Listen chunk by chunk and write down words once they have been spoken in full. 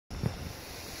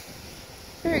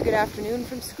Very good afternoon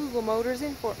from Scougall Motors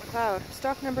in Fort Macleod.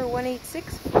 Stock number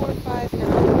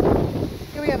 186459.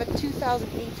 Here we have a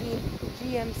 2018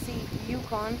 GMC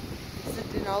Yukon. This is a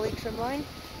Denali trimline.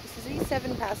 This is a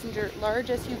 7-passenger large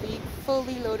SUV,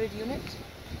 fully loaded unit.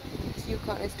 This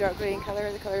Yukon is dark gray in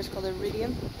color. The color is called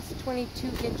Iridium. It's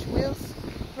 22-inch wheels,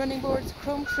 running boards,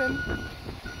 chrome trim.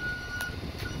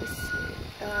 This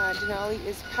Denali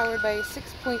is powered by a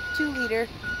 6.2-liter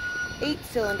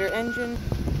 8-cylinder engine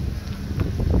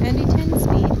and a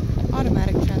 10-speed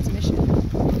automatic transmission.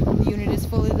 The unit is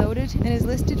fully loaded and is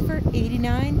listed for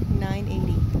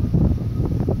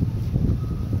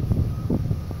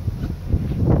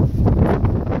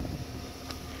 $89,980.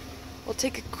 We'll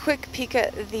take a quick peek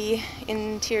at the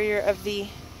interior of the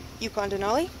Yukon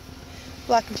Denali.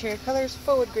 Black interior colors,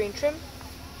 forward green trim,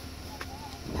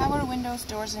 power windows,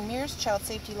 doors and mirrors, child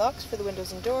safety locks for the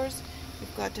windows and doors.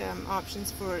 We've got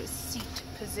options for seat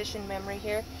position memory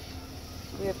here.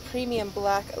 We have premium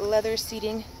black leather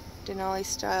seating, Denali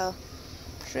style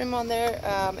trim on there.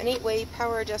 An 8-way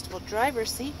power adjustable driver's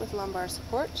seat with lumbar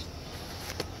support.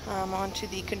 Onto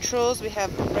the controls, we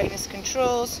have brightness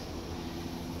controls,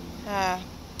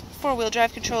 4-wheel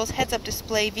drive controls, heads-up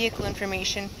display, vehicle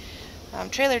information,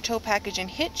 trailer tow package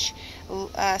and hitch,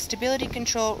 stability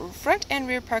control, front and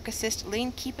rear park assist,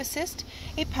 lane keep assist,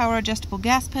 a power adjustable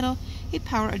gas pedal, a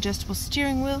power adjustable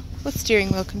steering wheel with steering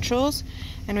wheel controls,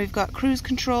 and we've got cruise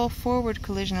control, forward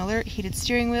collision alert, heated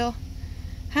steering wheel,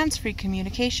 hands-free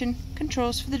communication,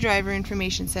 controls for the driver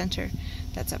information center.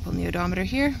 That's up on the odometer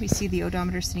here. We see the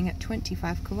odometer sitting at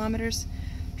 25 kilometers.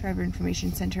 Driver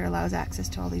information center allows access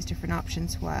to all these different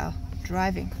options while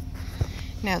driving.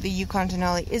 Now, the Yukon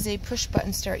Denali is a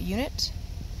push-button start unit,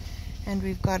 and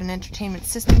we've got an entertainment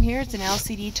system here. It's an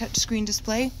LCD touchscreen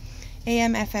display,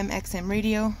 AM, FM, XM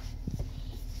radio.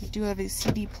 We do have a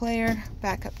CD player,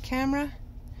 backup camera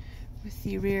with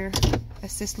the rear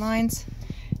assist lines,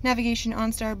 navigation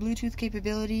OnStar, Bluetooth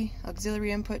capability,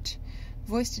 auxiliary input,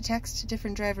 voice to text,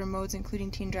 different driver modes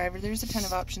including teen driver. There's a ton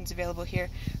of options available here.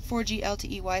 4G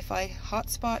LTE Wi-Fi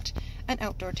hotspot, an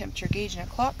outdoor temperature gauge and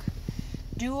a clock.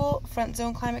 Dual front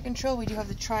zone climate control. We do have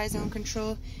the tri-zone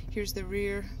control. Here's the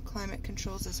rear climate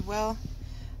controls as well.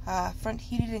 Front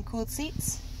heated and cooled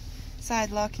seats.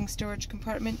 Side locking storage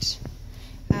compartment.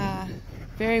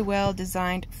 Very well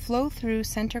designed flow-through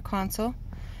center console.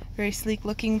 Very sleek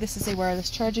looking. This is a wireless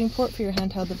charging port for your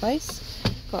handheld device.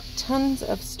 Got tons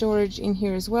of storage in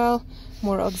here as well.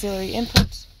 More auxiliary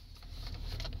input.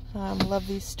 Love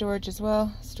these storage as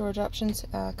well. Storage options.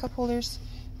 Cup holders.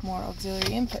 More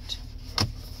auxiliary input.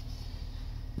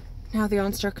 Now the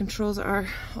OnStar controls are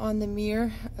on the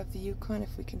mirror of the Yukon,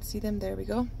 if we can see them. There we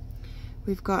go.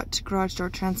 We've got garage door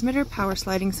transmitter, power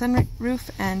sliding sunroof,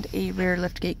 and a rear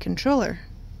liftgate controller.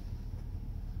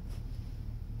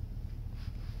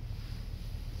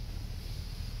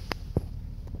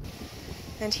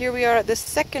 And here we are at the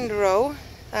second row,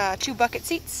 2 bucket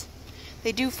seats.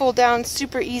 They do fold down,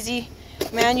 super easy,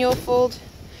 manual fold,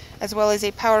 as well as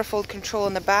a power fold control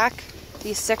in the back.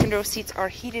 These second row seats are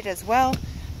heated as well.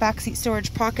 Back seat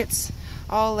storage pockets,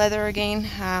 all leather again.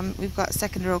 We've got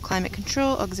second row climate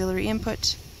control, auxiliary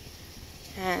input,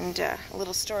 and a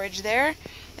little storage there,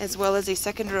 as well as a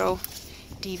second row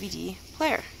DVD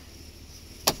player.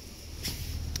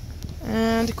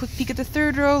 And a quick peek at the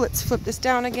third row. Let's flip this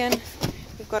down again.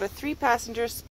 We've got a 3-passenger